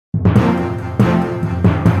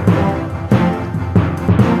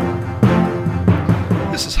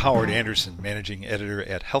Howard Anderson, Managing Editor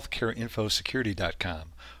at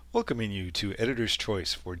HealthcareInfoSecurity.com, welcoming you to Editor's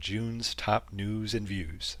Choice for June's top news and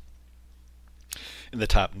views. In the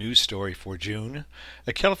top news story for June,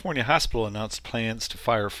 a California hospital announced plans to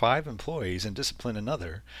fire 5 employees and discipline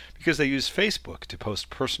another because they used Facebook to post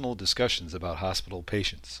personal discussions about hospital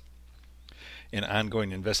patients. An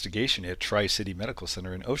ongoing investigation at Tri-City Medical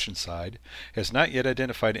Center in Oceanside has not yet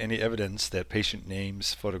identified any evidence that patient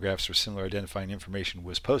names, photographs, or similar identifying information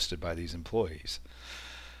was posted by these employees.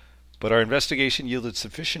 But our investigation yielded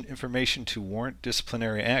sufficient information to warrant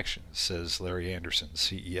disciplinary action, says Larry Anderson,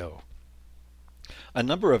 CEO. A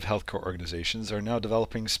number of healthcare organizations are now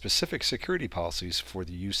developing specific security policies for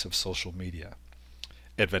the use of social media.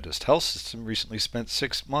 Adventist Health System recently spent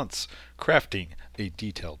 6 months crafting a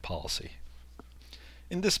detailed policy.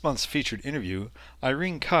 In this month's featured interview,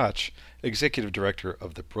 Irene Koch, Executive Director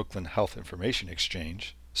of the Brooklyn Health Information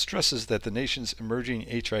Exchange, stresses that the nation's emerging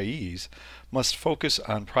HIEs must focus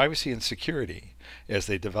on privacy and security as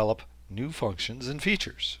they develop new functions and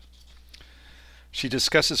features. She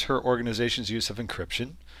discusses her organization's use of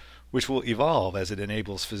encryption, which will evolve as it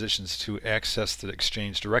enables physicians to access the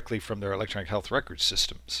exchange directly from their electronic health record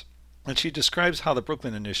systems. And she describes how the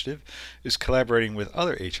Brooklyn Initiative is collaborating with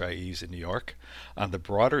other HIEs in New York on the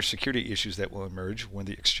broader security issues that will emerge when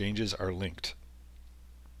the exchanges are linked.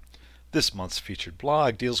 This month's featured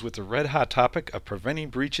blog deals with the red-hot topic of preventing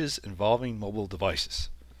breaches involving mobile devices.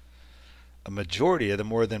 A majority of the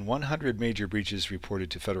more than 100 major breaches reported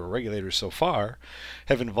to federal regulators so far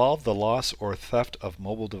have involved the loss or theft of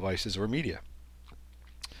mobile devices or media.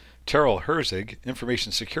 Terrell Herzig,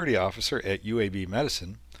 Information Security Officer at UAB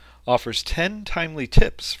Medicine, offers 10 timely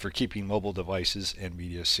tips for keeping mobile devices and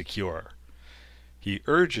media secure. He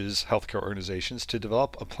urges healthcare organizations to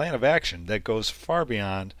develop a plan of action that goes far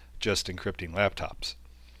beyond just encrypting laptops.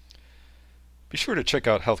 Be sure to check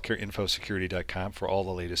out HealthcareInfoSecurity.com for all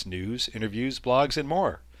the latest news, interviews, blogs, and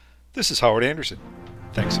more. This is Howard Anderson.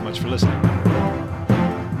 Thanks so much for listening.